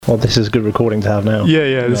Well, this is good recording to have now.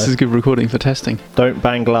 Yeah, this is good recording for testing. Don't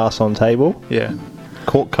bang glass on table. Yeah.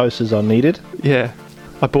 Cork coasters are needed. Yeah.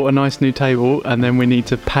 I bought a nice new table and then we need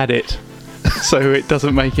to pad it so it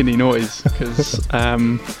doesn't make any noise because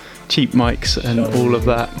cheap mics and all of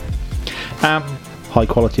that. High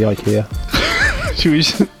quality IKEA.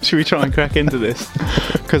 Should we try and crack into this?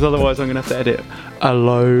 Because otherwise I'm going to have to edit a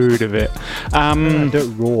load of it. Do it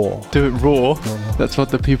raw. Do it raw. That's what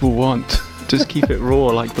the people want. Just keep it raw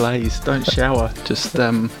like Blaze. Don't shower. Just,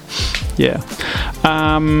 yeah.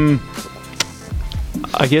 I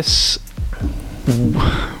guess,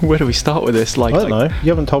 where do we start with this? I don't know. You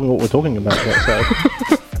haven't told me what we're talking about yet, so...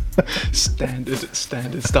 Standard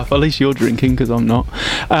stuff. At least you're drinking, because I'm not.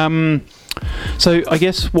 So I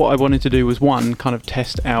guess what I wanted to do was, one, kind of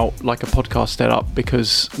test out like a podcast setup,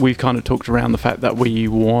 because we've kind of talked around the fact that we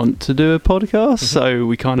want to do a podcast, so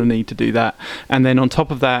we kind of need to do that. And then on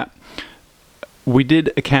top of that, we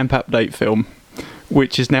did a camp update film,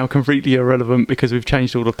 which is now completely irrelevant because we've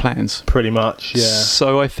changed all the plans. Pretty much, yeah.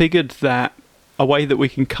 So I figured that a way that we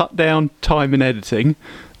can cut down time in editing,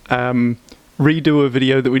 redo a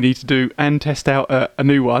video that we need to do, and test out a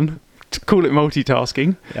new one, to call it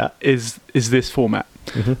multitasking, is this format.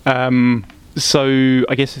 So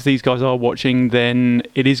I guess if these guys are watching, then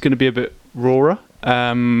it is going to be a bit rawer.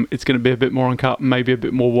 It's going to be a bit more uncut, maybe a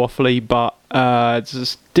bit more waffly, but it's a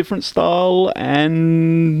different style,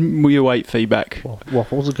 and we await feedback.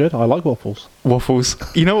 Waffles are good. I like waffles. Waffles.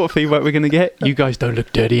 You know what feedback we're going to get? You guys don't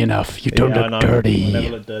look dirty enough. You don't look dirty. I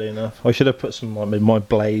never look dirty enough. I should have put some my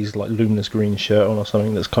Blaze like luminous green shirt on or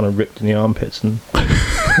something that's kind of ripped in the armpits and.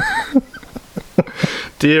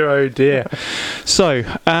 Dear oh dear. So,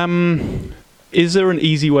 is there an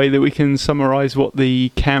easy way that we can summarise what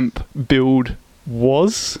the camp build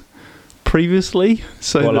was previously?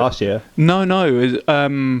 So last year? No.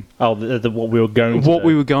 What we were going to What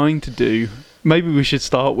we were going to do. Maybe we should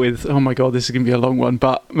start with, oh my god, this is going to be a long one,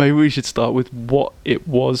 but maybe we should start with what it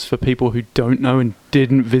was for people who don't know and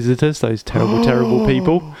didn't visit us, those terrible, terrible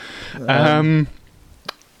people. Yeah,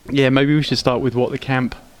 maybe we should start with what the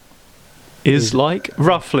camp is like,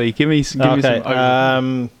 roughly. Give me some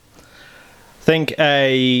think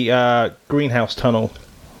a greenhouse tunnel,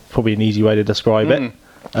 probably an easy way to describe it.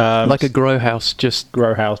 Like a grow house, just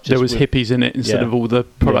there was hippies in it instead of all the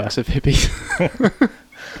products of hippies.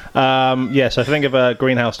 So think of a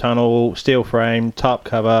greenhouse tunnel, steel frame, tarp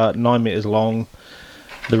cover, 9 meters long.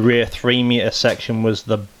 The rear 3 meter section was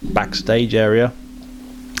the backstage area,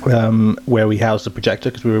 where we housed the projector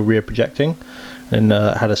because we were rear projecting, and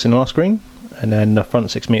had a cinema screen. And then the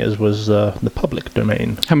front 6 meters was the public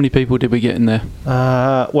domain. How many people did we get in there?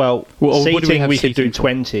 Seating, we could do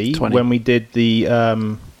 20. When we did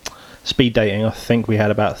the speed dating, I think we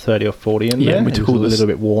had about 30 or 40 in there. We took a little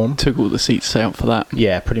bit warm. Took all the seats out for that.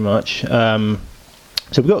 Yeah, pretty much. So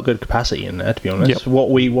we've got good capacity in there, to be honest.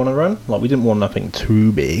 What we want to run, we didn't want nothing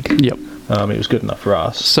too big. Yep. It was good enough for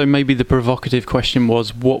us. So maybe the provocative question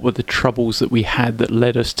was, what were the troubles that we had that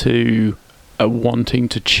led us to wanting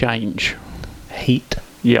to change? Heat.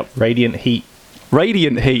 Yep. Radiant heat.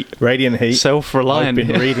 Self-reliant. I've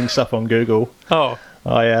been reading stuff on Google. Oh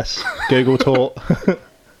yes. Google taught.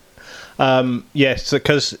 Yes,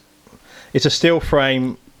 because it's a steel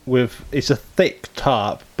frame it's a thick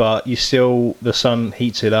tarp, but the sun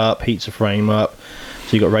heats it up, heats the frame up.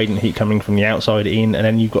 So you've got radiant heat coming from the outside in, and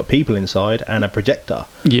then you've got people inside and a projector.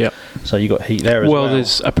 Yeah. So you've got heat there as well. Well,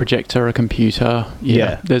 there's a projector, a computer.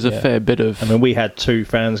 Yeah. There's a fair bit of... I mean, we had 2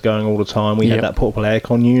 fans going all the time. We had that portable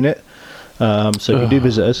aircon unit. So if you do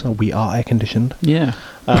visit us, we are air conditioned. Yeah.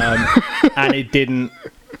 And it didn't...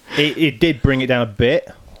 It did bring it down a bit,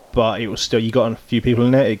 but it was still... You got a few people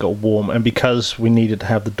in there, it got warm. And because we needed to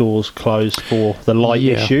have the doors closed for the light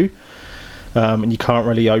issue... and you can't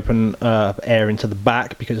really open air into the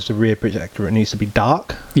back because it's a rear projector. It needs to be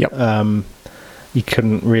dark. Yep. You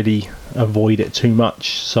couldn't really avoid it too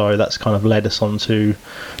much, so that's kind of led us on to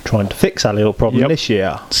trying to fix that little problem this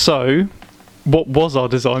year. So, what was our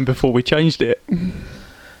design before we changed it?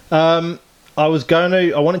 I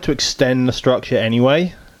wanted to extend the structure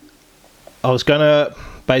anyway. I was going to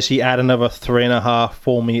basically add another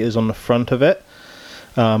 3.5-4 meters on the front of it,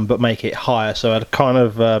 but make it higher. So I'd kind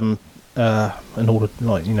of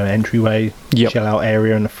entryway, chill out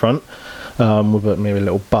area in the front, with maybe a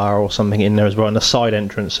little bar or something in there as well, and a side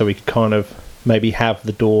entrance, so we could kind of maybe have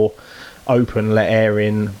the door open, let air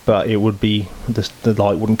in, but it would be the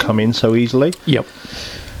light wouldn't come in so easily. Yep.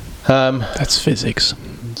 That's physics.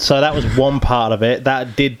 So that was one part of it. That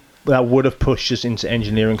would have pushed us into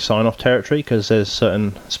engineering sign-off territory, because there's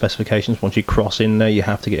certain specifications. Once you cross in there, you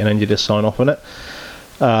have to get an engineer sign-off on it.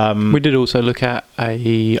 We did also look at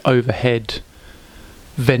a overhead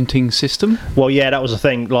venting system. Well, yeah, that was the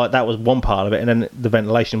thing. Like, that was one part of it, and then the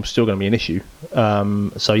ventilation was still going to be an issue.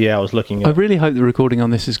 So yeah, I was looking at... I really hope the recording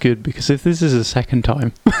on this is good, because if this is a second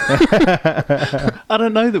time, I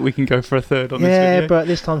don't know that we can go for a third on this video. Yeah, but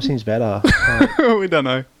this time seems better. We don't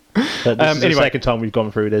know. But this is the second time we've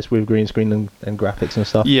gone through this with green screen and graphics and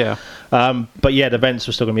stuff. Yeah. But yeah, the vents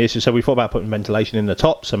were still going to be an issue. So we thought about putting ventilation in the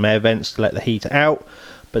top, some air vents to let the heat out.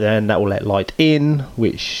 But then that will let light in,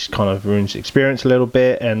 which kind of ruins the experience a little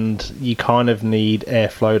bit. And you kind of need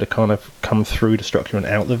airflow to kind of come through the structure and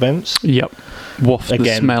out the vents. Yep. Waft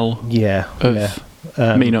the smell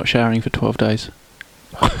of me not showering for 12 days.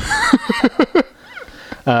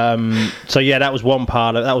 So yeah, that was one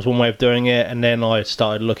part of, that was one way of doing it. And then I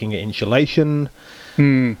started looking at insulation,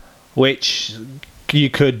 which you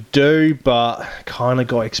could do, but kind of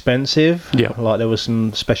got expensive. Yeah. Like, there was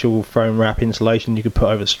some special foam wrap insulation you could put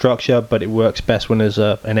over the structure, but it works best when there's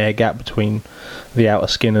an air gap between the outer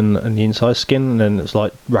skin and the inside skin. And then it's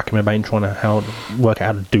like racking my brain trying to work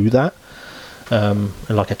out how to do that. And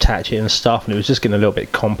like attach it and stuff, and it was just getting a little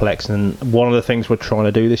bit complex. And one of the things we're trying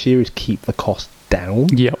to do this year is keep the cost down.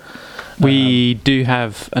 Yep. We do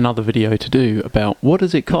have another video to do about what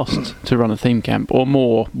does it cost to run a theme camp, or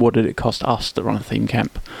more, what did it cost us to run a theme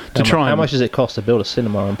camp? How much does it cost to build a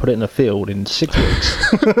cinema and put it in a field in 6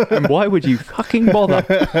 weeks? And why would you fucking bother?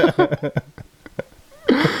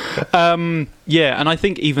 Yeah, and I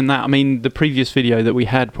think even that, I mean, the previous video that we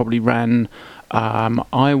had probably ran,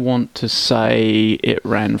 I want to say it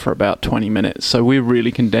ran for about 20 minutes. So we're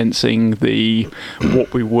really condensing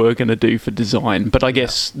what we were going to do for design. But I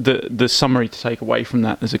guess the summary to take away from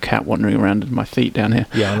that, there's a cat wandering around at my feet down here.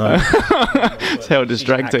 Yeah, I know. It's how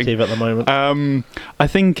distracting. Active at the moment. I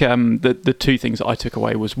think the two things that I took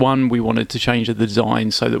away was, one, we wanted to change the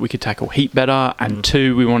design so that we could tackle heat better, and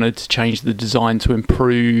two, we wanted to change the design to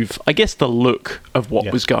improve, I guess, the look of what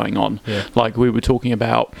was going on. Yeah. Like, we were talking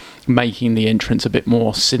about making the entrance a bit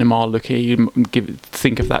more cinema looking.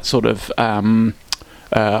 Think of that sort of Art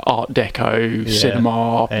Deco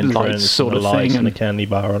cinema lights sort of thing, and the candy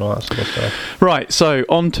bar and all that sort of stuff. Right, so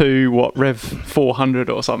on to what, Rev 400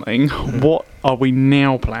 or something. What are we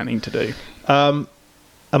now planning to do?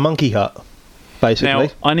 A monkey hut, basically. Now,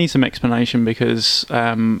 I need some explanation, because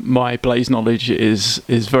my Blaze knowledge is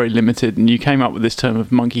very limited, and you came up with this term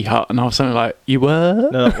of monkey hut, and I was something like, you were?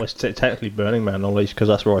 No, that was technically Burning Man knowledge, because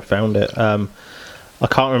that's where I found it. I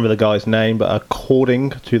can't remember the guy's name, but according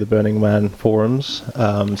to the Burning Man forums,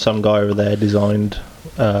 some guy over there designed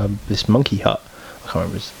this monkey hut. I can't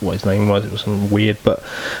remember what his name was. It was something weird, but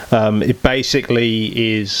it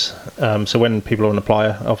basically is, so when people are on the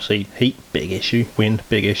playa, obviously heat, big issue, wind,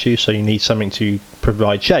 big issue, so you need something to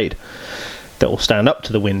provide shade that will stand up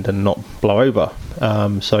to the wind and not blow over.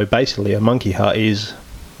 So basically a monkey hut is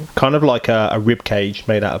kind of like a rib cage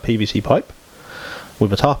made out of PVC pipe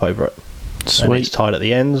with a tarp over it. Sweet. And it's tied at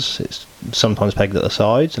the ends, it's sometimes pegged at the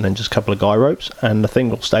sides, and then just a couple of guy ropes, and the thing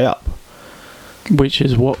will stay up. Which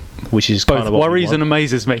is both kind of what worries and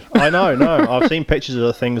amazes me. I know. I've seen pictures of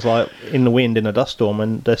the things like in the wind in a dust storm,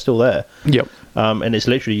 and they're still there. Yep. And it's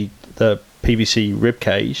literally the PVC rib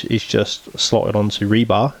cage is just slotted onto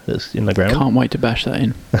rebar that's in the ground. Can't wait to bash that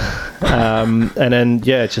in. And then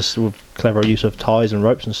just with clever use of ties and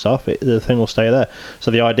ropes and stuff, the thing will stay there. So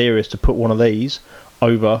the idea is to put one of these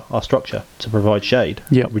over our structure to provide shade.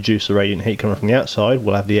 Yep. Reduce the radiant heat coming from the outside.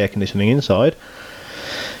 We'll have the air conditioning inside.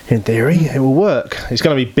 In theory, it will work. It's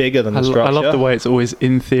going to be bigger than the structure. I love the way it's always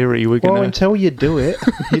in theory. Well, until you do it,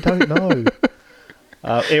 you don't know.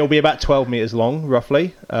 It'll be about 12 metres long,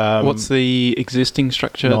 roughly. What's the existing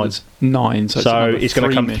structure? 9. That's 9. So it's going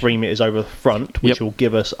to come 3 metres over the front, which will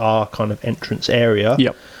give us our kind of entrance area.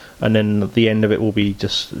 Yep. And then the end of it will be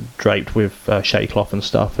just draped with shade cloth and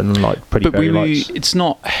stuff, and like very lights. It's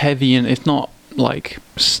not heavy, and it's not like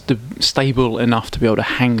stable enough to be able to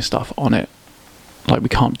hang stuff on it. Like, we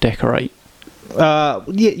can't decorate. Yeah,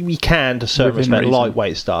 we can to a certain extent,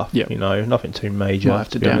 lightweight stuff. Yep. You know, nothing too major. We'll have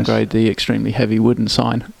to downgrade the extremely heavy wooden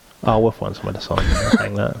sign. Oh, we'll find somewhere to sign and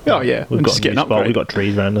hang that. Oh yeah, we've got just get an upgrade. We've got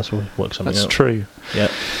trees around us. We'll work something out. That's true.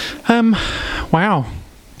 Yeah. Wow.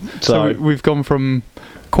 So we've gone from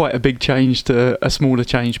quite a big change to a smaller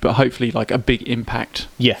change, but hopefully like a big impact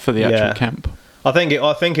for the actual camp. I think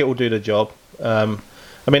it will do the job.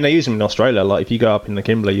 I mean, they use them in Australia. Like, if you go up in the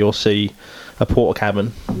Kimberley, you'll see a porta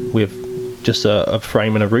cabin with just a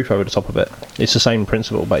frame and a roof over the top of it. It's the same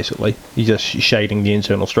principle, basically. You're just shading the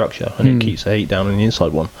internal structure, and it keeps the heat down in the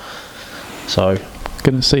inside one. So,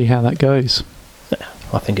 gonna see how that goes. Yeah,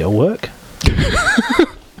 I think it'll work.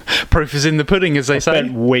 Proof is in the pudding, as they I say.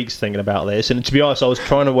 spent weeks thinking about this, and to be honest, I was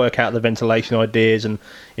trying to work out the ventilation ideas and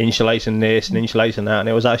insulation this and insulation that, and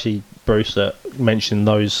it was actually Bruce that mentioned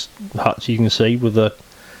those huts you can see with the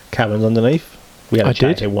cabins underneath. We had a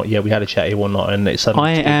chat here one night, and it suddenly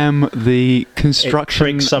I am the construction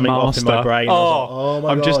tricked something off in master. my brain. I was like, oh my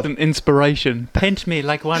I'm God. just an inspiration. Paint me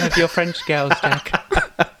like one of your French girls, Jack.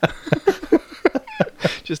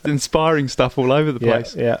 Just inspiring stuff all over the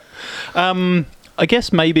place. Yeah. I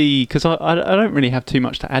guess maybe because I don't really have too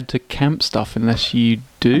much to add to camp stuff unless you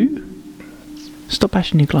do. Stop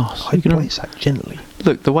bashing your glass. I place that gently.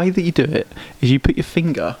 Look, the way that you do it is you put your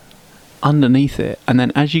finger underneath it, and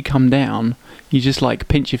then as you come down, you just like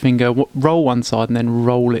pinch your finger, roll one side, and then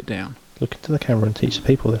roll it down. Look into the camera and teach the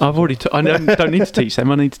people this. I've already. I don't need to teach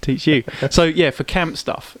them. I need to teach you. So yeah, for camp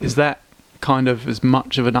stuff, is that kind of as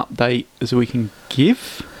much of an update as we can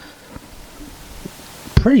give?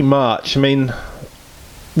 Pretty much. I mean,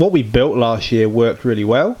 what we built last year worked really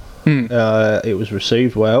well. It was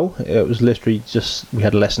received well. It was literally just we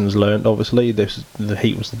had lessons learned. Obviously, the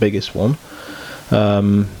heat was the biggest one.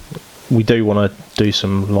 We do want to do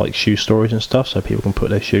some like shoe storage and stuff, so people can put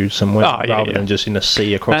their shoes somewhere rather than just in a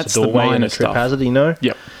sea across That's the doorway the and a trip stuff. hazard. You know.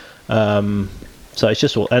 Yep. So it's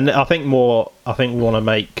just all, and I think we want to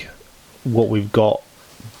make what we've got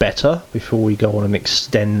better before we go on and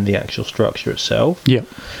extend the actual structure itself. Yep.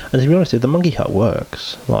 And to be honest, if the monkey hut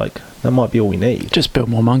works, like that might be all we need. Just build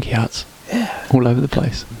more monkey huts. Yeah. All over the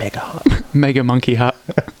place. Mega hut. Mega monkey hut.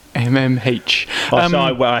 MMH.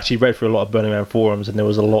 I actually read through a lot of Burning Man forums, and there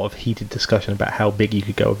was a lot of heated discussion about how big you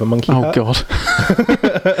could go with a monkey hut. God.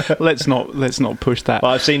 let's not push that. But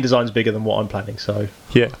I've seen designs bigger than what I'm planning, so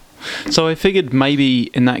Yeah. So I figured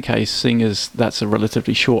maybe in that case, seeing as that's a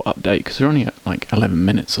relatively short update, because we're only at like 11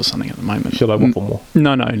 minutes or something at the moment. should I waffle more?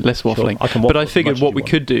 No, less waffling. I can waffle but I as figured much what as we you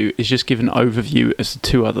could do is just give an overview as to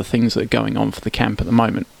two other things that are going on for the camp at the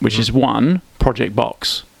moment, which is one, Project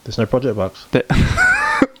Box. There's no Project Box.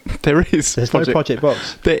 There is. There's no Project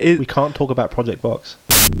Box. There is. We can't talk about Project Box.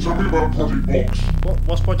 Tell me about Project Box.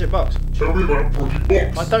 What's Project Box? Tell me about Project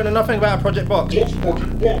Box. I don't know nothing about a Project Box. What's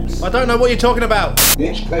Project Box? I don't know what you're talking about.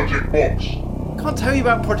 What's Project Box? Can't tell you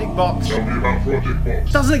about Project Box. Tell me about Project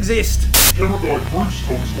Box. Doesn't exist. Gemini Bruce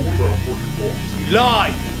told us all about Project Box. You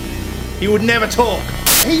lie. He would never talk.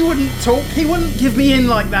 He wouldn't talk. He wouldn't give me in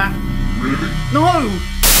like that. Really? No.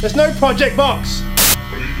 There's no Project Box.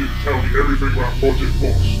 I need you to tell me everything about Project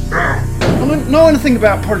Box. Now! I don't know anything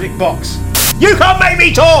about Project Box. You can't make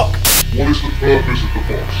me talk. What is the purpose of the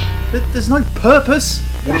box? There's no purpose.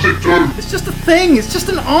 What does it do? It's just a thing. It's just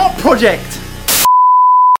an art project.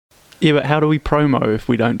 Yeah, but how do we promo if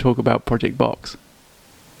we don't talk about Project Box?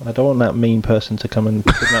 I don't want that mean person to come and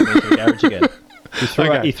kidnap me to the garage again.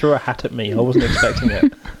 Okay. He threw a hat at me. I wasn't expecting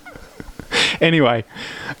it. Anyway,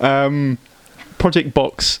 Project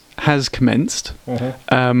Box has commenced.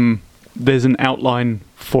 There's an outline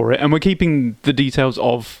for it, and we're keeping the details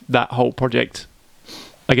of that whole project.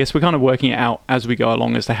 I guess we're kind of working it out as we go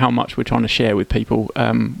along as to how much we're trying to share with people.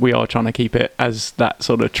 We are trying to keep it, as that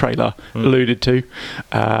sort of trailer alluded to,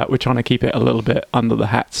 we're trying to keep it a little bit under the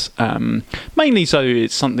hats, mainly so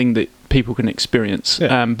it's something that people can experience.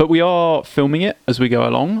 Yeah. But we are filming it as we go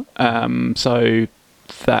along, so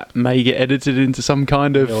that may get edited into some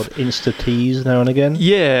kind of The old Insta tease now and again.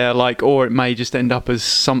 yeah, like, or it may just end up as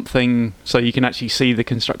something so you can actually see the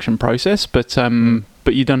construction process.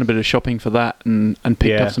 But you've done a bit of shopping for that and picked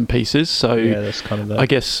Yeah. up some pieces. So Yeah, that's kind of the... I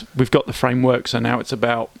guess we've got the framework. So now it's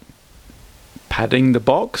about padding the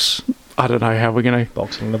box. I don't know how we're going to...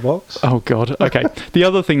 boxing the box. Oh, God. Okay. The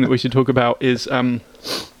other thing that we should talk about is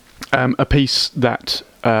a piece that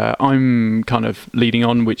I'm kind of leading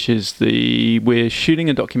on, which is we're shooting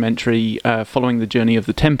a documentary following the journey of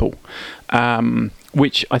the temple,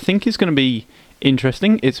 which I think is going to be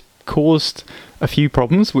interesting. It's caused a few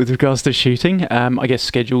problems with regards to shooting. I guess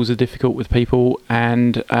schedules are difficult with people,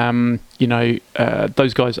 and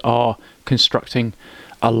those guys are constructing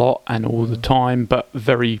a lot and all the time, but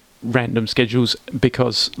very random schedules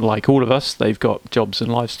because, like all of us, they've got jobs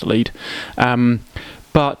and lives to lead.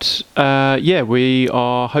 But we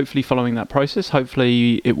are hopefully following that process.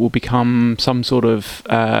 Hopefully it will become some sort of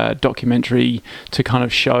documentary to kind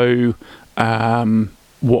of show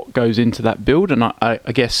what goes into that build. And I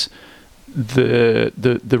guess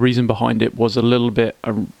the reason behind it was a little bit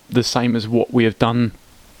the same as what we have done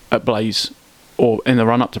at Blaze, or in the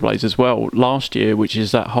run up to Blaze as well last year, which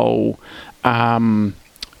is that whole trying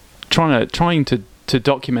to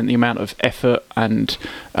document the amount of effort and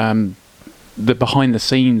the behind the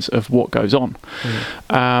scenes of what goes on.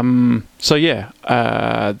 That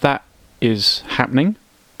is happening,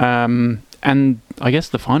 and I guess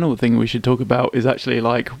the final thing we should talk about is actually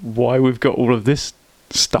like why we've got all of this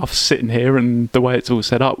stuff sitting here and the way it's all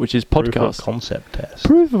set up, which is podcast. Proof of concept test.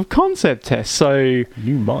 Proof of concept test. So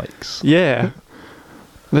New mics. yeah,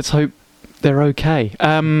 let's hope they're okay.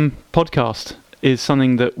 Podcast is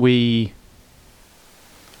something that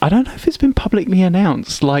I don't know if it's been publicly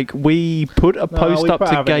announced. Like we put a post up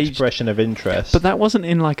to gauge expression of interest, but that wasn't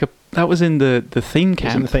in like that was in the theme camp. It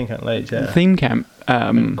was in the theme camp late, yeah. The theme camp.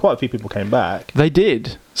 Quite a few people came back. They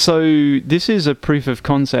did. So this is a proof of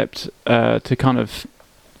concept to kind of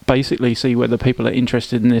basically see whether people are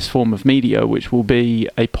interested in this form of media, which will be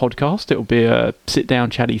a podcast. It will be a sit-down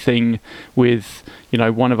chatty thing with,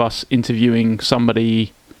 one of us interviewing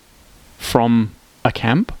somebody from a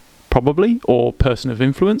camp, probably, or person of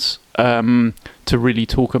influence, to really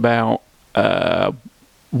talk about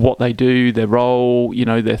what they do, their role,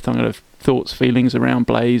 their kind of thoughts, feelings around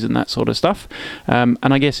Blaze and that sort of stuff. And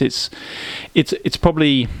I guess it's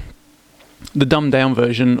probably the dumbed down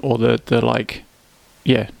version, or the like,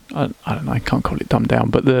 yeah, I don't know, I can't call it dumbed down,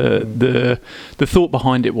 but the thought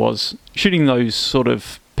behind it was shooting those sort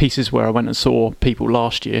of pieces where I went and saw people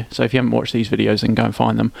last year. So if you haven't watched these videos, then go and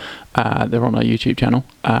find them. They're on our YouTube channel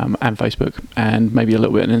and Facebook and maybe a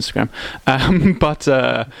little bit on Instagram. But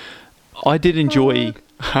I did enjoy...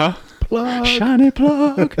 Huh? Plug. Shiny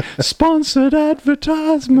plug. Sponsored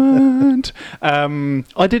advertisement.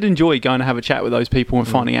 I did enjoy going to have a chat with those people and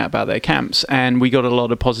finding out about their camps, and we got a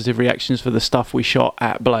lot of positive reactions for the stuff we shot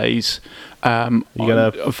at Blaze. You're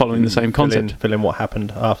gonna following the same concept. Fill in what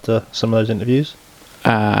happened after some of those interviews.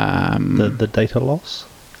 The data loss.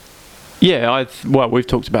 Yeah, we've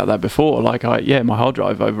talked about that before. Like, my hard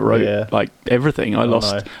drive overwrote like everything. I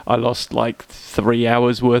lost like 3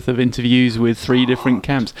 hours worth of interviews with 3 different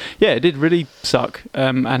camps. Yeah, it did really suck,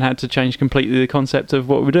 and had to change completely the concept of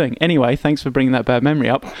what we were doing. Anyway, thanks for bringing that bad memory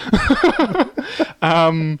up.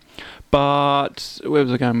 But where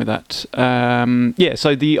was I going with that?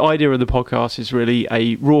 So the idea of the podcast is really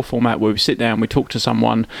a raw format where we sit down, we talk to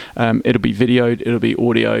someone. It'll be videoed, it'll be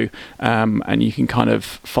audio, and you can kind of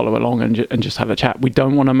follow along and just have a chat. We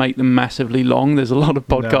don't want to make them massively long. There's a lot of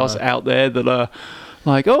podcasts out there that are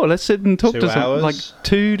like, oh, let's sit and talk 2 to someone. hours? Like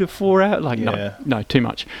 2 to 4 hours. Like, no, too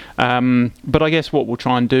much. But I guess what we'll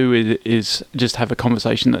try and do is just have a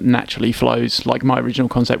conversation that naturally flows. Like my original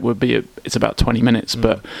concept would be it's about 20 minutes,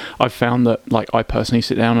 but I've found that like I personally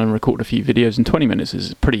sit down and record a few videos, and 20 minutes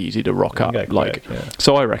is pretty easy to rock up. Quick,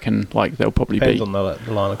 so I reckon like there'll probably Depends be. on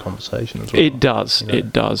the line of conversation as well. It does,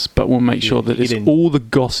 it does. But we'll make sure that it's all the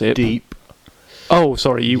gossip. Deep. Oh,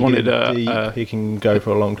 sorry, you wanted you can go for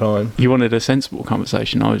a long time. You wanted a sensible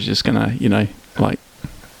conversation. I was just gonna, like.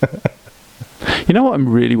 You know what I'm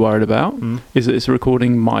really worried about is that it's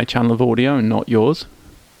recording my channel of audio and not yours.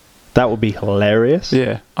 That would be hilarious.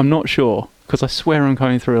 Yeah, I'm not sure because I swear I'm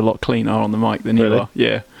coming through a lot cleaner on the mic than you are.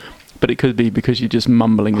 Yeah, but it could be because you're just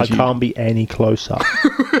mumbling. I can't be any closer.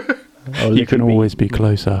 You can always be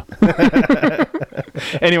closer.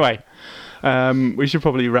 Anyway. We should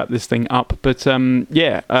probably wrap this thing up, but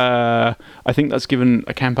I think that's given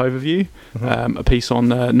a camp overview, a piece on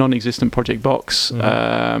the non-existent Project Box,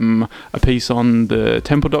 a piece on the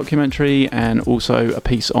Temple documentary, and also a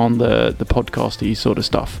piece on the podcasty sort of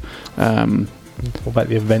stuff. What about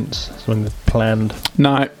the events? Some of the planned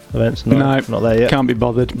events? No, not there yet. Can't be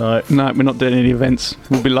bothered. No, we're not doing any events.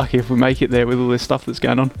 We'll be lucky if we make it there with all this stuff that's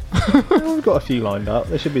going on. We've got a few lined up.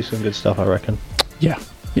 There should be some good stuff, I reckon. Yeah.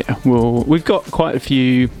 Yeah, well, we've got quite a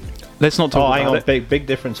few. Let's not talk about it. Big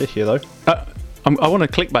difference this year, though. I want to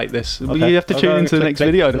clickbait this. Okay. You have to tune into the next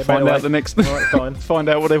video to find out the next. Right, fine. Find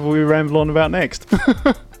out whatever we ramble on about next.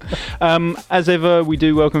 As ever, we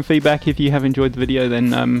do welcome feedback. If you have enjoyed the video,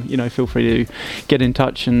 then feel free to get in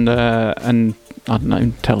touch and I don't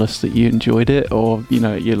know, tell us that you enjoyed it, or you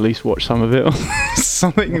at least watch some of it, or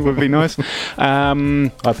something would be nice. I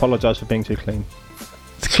apologise for being too clean.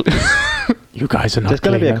 You guys are not. There's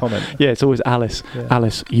going to be a enough. comment. Yeah, it's always Alice. Yeah.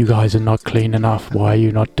 Alice, you guys are not clean enough. Why are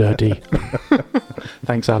you not dirty?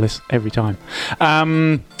 Thanks, Alice. Every time.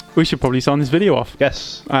 We should probably sign this video off.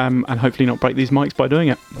 Yes. And hopefully not break these mics by doing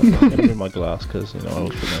it. I'm going to move my glass because I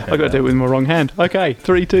always put my hand I got to do it with my wrong hand. Okay,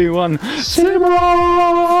 3, 2, 1.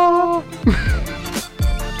 Cinema!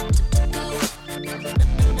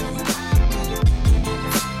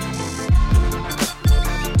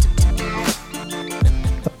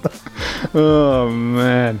 Oh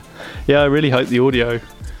man, yeah. I really hope the audio,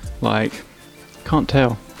 can't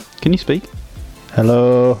tell. Can you speak?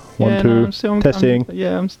 Hello, 1, 2, testing.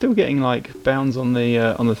 I'm still getting bounds on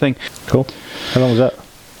the thing. Cool. How long was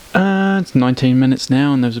that? It's 19 minutes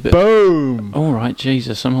now, and there's a bit. Boom. All right,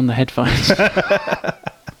 Jesus, I'm on the headphones.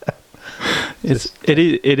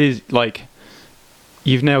 It is like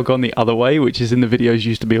you've now gone the other way, which is in the videos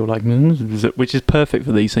used to be all like, which is perfect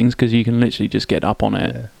for these things because you can literally just get up on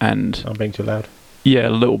it and I'm being too loud. Yeah, a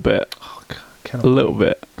little bit. Oh, A little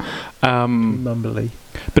bit. Mumbly.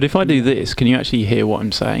 But if I do this, can you actually hear what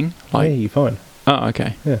I'm saying? Yeah, you're fine. Oh,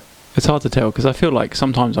 okay. Yeah. It's hard to tell because I feel like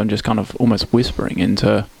sometimes I'm just kind of almost whispering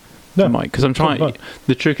into the mic because I'm trying. fine.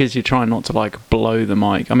 The trick is you're trying not to like blow the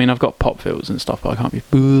mic. I mean, I've got pop filters and stuff, but I can't be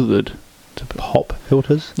bothered to Pop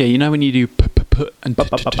filters? Yeah, you know when you do and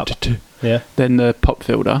Yeah. then the pop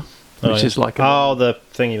filter, which is like the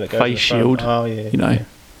thingy that goes in face the front. shield. Oh, yeah. You know, yeah.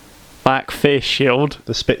 back face shield.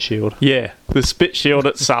 The spit shield. Yeah, the spit shield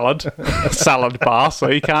at salad bar, so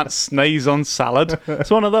you can't sneeze on salad. It's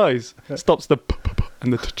one of those. Stops the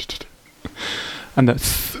and the and the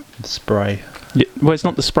Spray. yeah, well, it's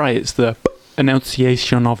not the spray; it's the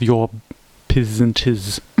enunciation of your piz and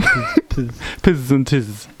tiz. Piz and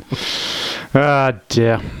tiz. Ah,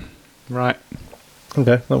 dear. Right.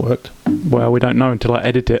 Okay, that worked. Well, we don't know until I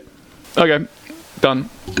edit it. Okay, done.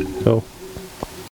 Cool.